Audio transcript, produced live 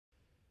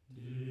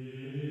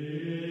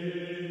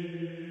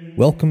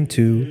Welcome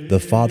to The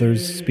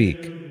Fathers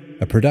Speak,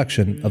 a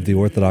production of the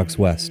Orthodox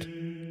West.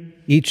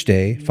 Each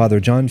day, Father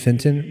John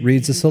Fenton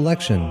reads a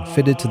selection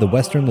fitted to the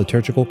Western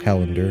liturgical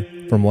calendar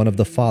from one of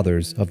the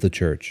Fathers of the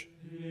Church.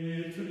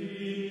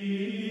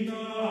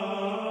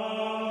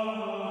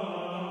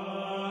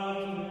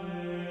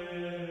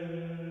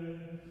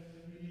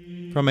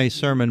 From a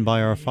sermon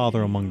by our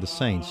Father among the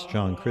Saints,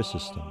 John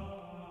Chrysostom.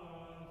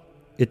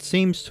 It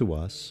seems to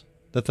us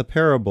that the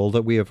parable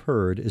that we have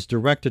heard is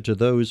directed to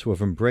those who have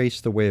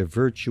embraced the way of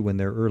virtue in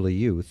their early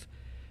youth,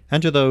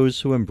 and to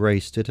those who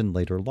embraced it in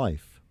later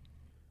life.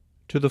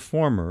 To the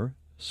former,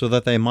 so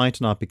that they might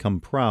not become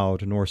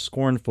proud nor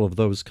scornful of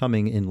those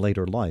coming in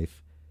later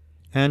life,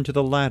 and to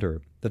the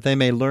latter, that they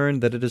may learn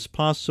that it is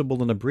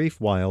possible in a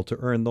brief while to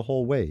earn the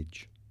whole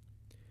wage.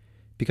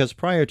 Because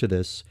prior to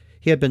this,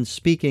 he had been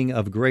speaking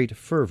of great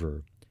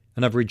fervor,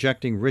 and of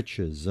rejecting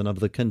riches, and of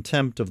the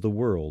contempt of the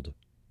world.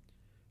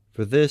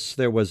 For this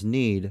there was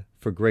need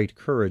for great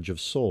courage of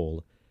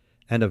soul,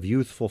 and of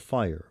youthful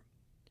fire,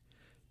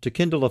 to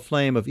kindle a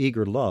flame of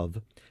eager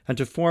love, and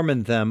to form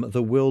in them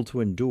the will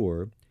to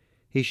endure.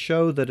 He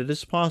showed that it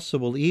is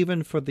possible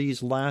even for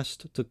these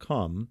last to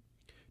come,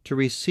 to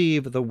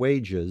receive the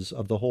wages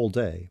of the whole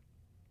day.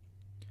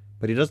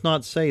 But he does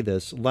not say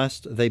this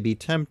lest they be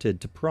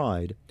tempted to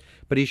pride,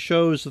 but he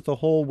shows that the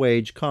whole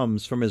wage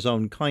comes from his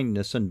own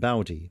kindness and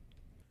bounty,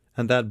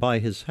 and that by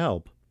his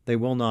help they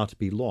will not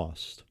be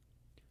lost,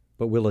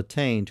 but will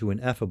attain to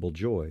ineffable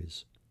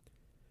joys.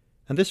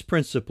 And this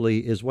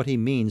principally is what he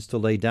means to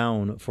lay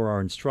down for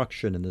our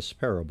instruction in this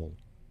parable.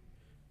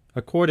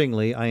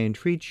 Accordingly, I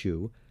entreat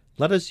you,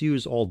 let us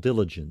use all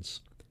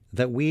diligence,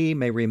 that we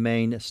may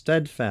remain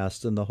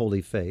steadfast in the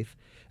holy faith,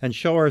 and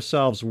show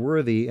ourselves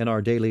worthy in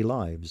our daily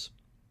lives.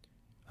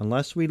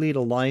 Unless we lead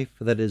a life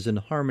that is in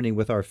harmony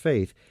with our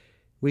faith,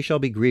 we shall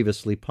be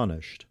grievously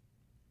punished.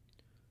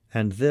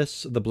 And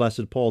this the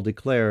blessed Paul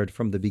declared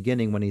from the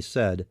beginning when he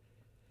said,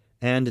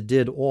 "And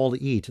did all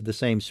eat the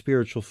same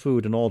spiritual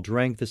food, and all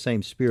drank the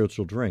same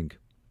spiritual drink,"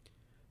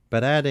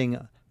 but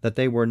adding that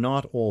they were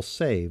not all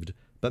saved,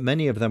 but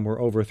many of them were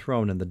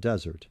overthrown in the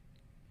desert.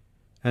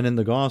 And in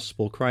the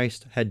gospel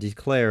Christ had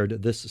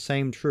declared this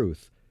same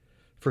truth,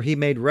 for he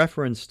made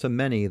reference to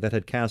many that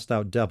had cast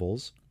out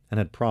devils, and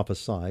had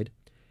prophesied,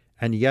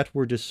 and yet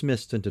were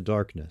dismissed into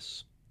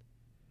darkness.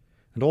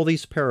 And all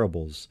these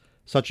parables,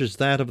 such as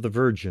that of the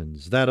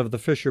virgins, that of the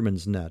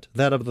fisherman's net,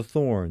 that of the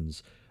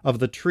thorns, of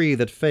the tree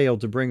that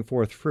failed to bring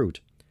forth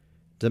fruit,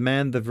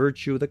 demand the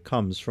virtue that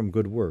comes from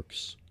good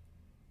works.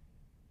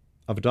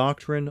 Of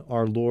doctrine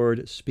our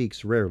Lord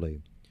speaks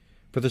rarely,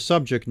 for the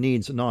subject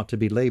needs not to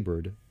be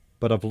labored,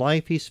 but of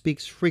life he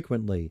speaks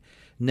frequently,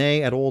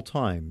 nay, at all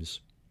times,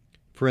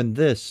 for in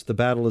this the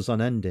battle is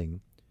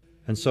unending,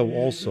 and so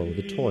also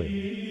the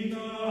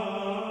toil.